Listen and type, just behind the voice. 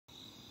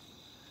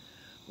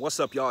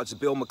What's up, y'all? It's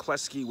Bill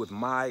McCleskey with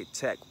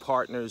Mitech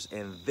Partners,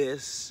 and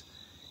this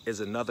is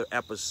another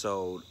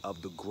episode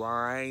of the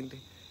Grind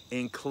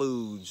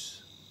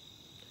Includes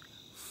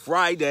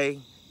Friday.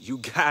 You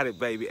got it,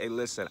 baby. Hey,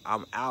 listen,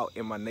 I'm out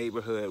in my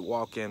neighborhood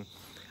walking,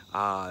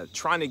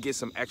 trying to get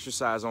some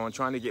exercise on,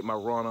 trying to get my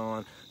run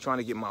on, trying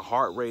to get my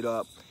heart rate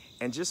up,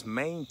 and just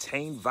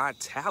maintain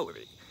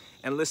vitality.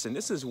 And listen,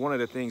 this is one of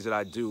the things that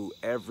I do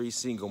every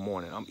single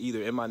morning. I'm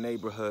either in my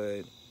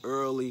neighborhood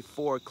early,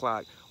 4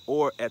 o'clock,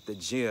 or at the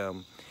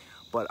gym.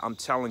 But I'm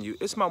telling you,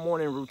 it's my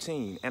morning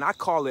routine. And I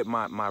call it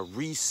my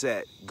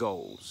reset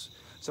goals.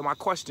 So my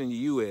question to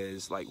you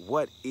is, like,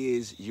 what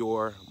is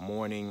your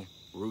morning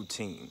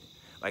routine?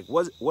 Like,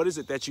 what is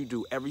it that you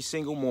do every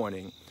single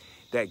morning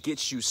that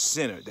gets you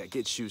centered, that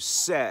gets you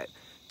set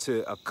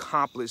to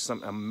accomplish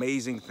some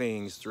amazing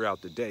things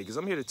throughout the day? Because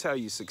I'm here to tell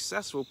you,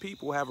 successful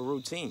people have a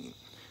routine.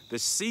 The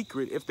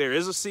secret, if there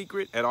is a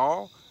secret at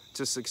all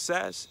to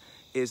success,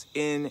 is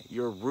in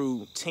your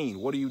routine.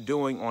 What are you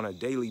doing on a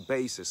daily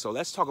basis? So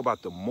let's talk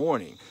about the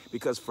morning,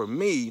 because for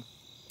me,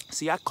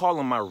 see, I call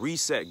them my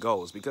reset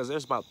goals, because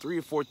there's about 3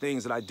 or 4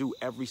 things that I do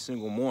every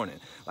single morning.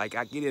 Like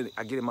I get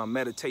in my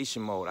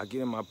meditation mode, I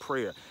get in my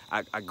prayer,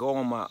 I go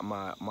on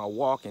my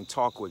walk and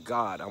talk with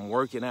God, I'm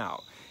working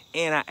out.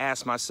 And I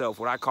ask myself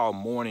what I call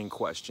morning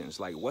questions,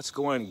 like what's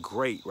going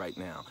great right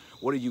now?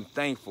 What are you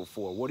thankful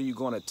for? What are you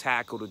going to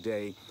tackle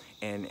today?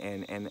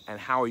 And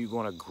how are you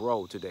going to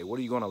grow today? What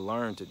are you going to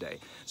learn today?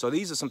 So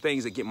these are some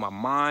things that get my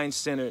mind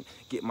centered,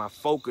 get my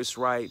focus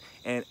right.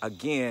 And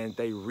again,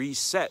 they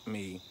reset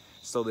me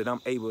so that I'm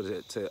able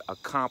to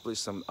accomplish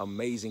some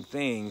amazing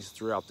things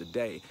throughout the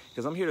day.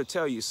 Because I'm here to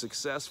tell you,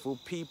 successful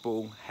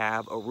people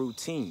have a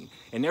routine.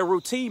 And their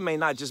routine may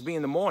not just be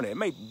in the morning. It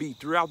may be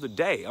throughout the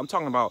day. I'm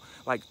talking about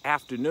like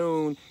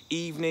afternoon,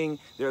 evening.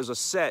 There's a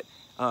set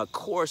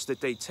course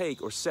that they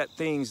take, or set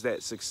things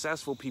that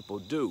successful people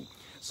do.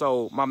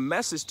 So my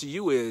message to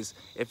you is,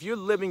 if you're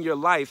living your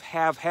life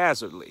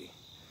haphazardly,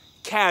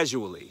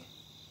 casually,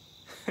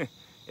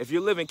 if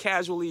you're living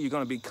casually, you're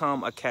going to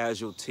become a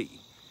casualty.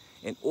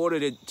 In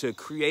order to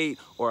create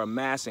or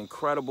amass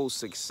incredible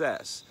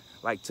success,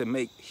 like to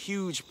make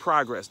huge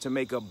progress, to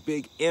make a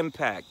big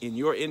impact in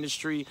your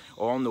industry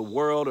or on the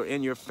world or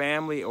in your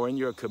family or in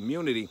your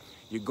community,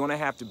 you're going to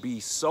have to be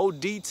so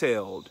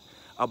detailed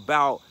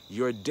about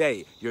your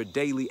day, your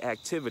daily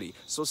activity.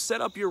 So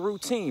set up your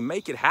routine,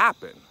 make it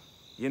happen.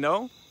 You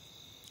know,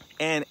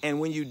 and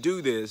when you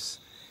do this,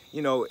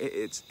 you know,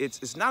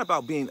 it's not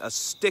about being a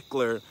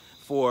stickler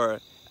for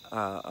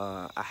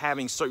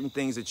having certain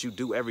things that you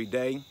do every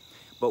day,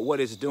 but what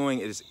it's doing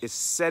is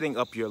setting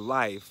up your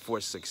life for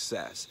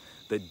success.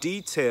 The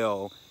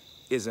detail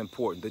is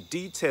important. The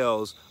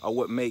details are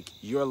what make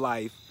your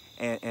life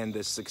and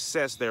the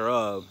success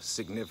thereof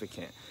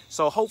significant.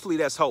 So hopefully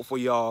that's helpful,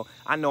 y'all.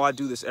 I know I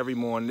do this every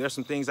morning. There's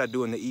some things I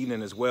do in the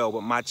evening as well,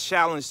 but my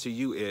challenge to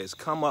you is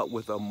come up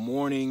with a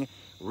morning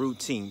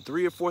routine.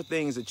 3 or 4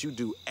 things that you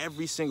do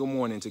every single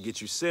morning to get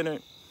you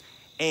centered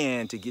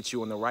and to get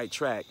you on the right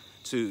track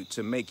to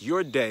make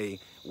your day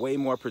way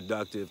more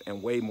productive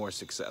and way more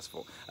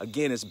successful.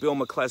 Again, it's Bill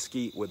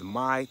McCleskey with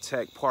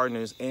Mitech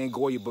Partners and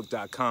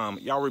GoyaBook.com.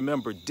 Y'all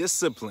remember,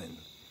 discipline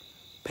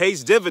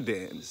pays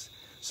dividends.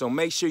 So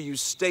make sure you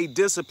stay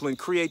disciplined,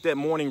 create that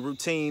morning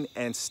routine,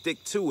 and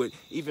stick to it.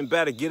 Even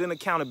better, get an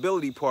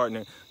accountability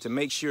partner to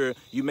make sure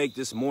you make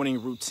this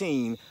morning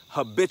routine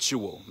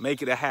habitual.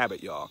 Make it a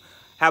habit, y'all.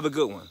 Have a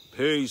good one.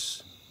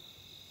 Peace.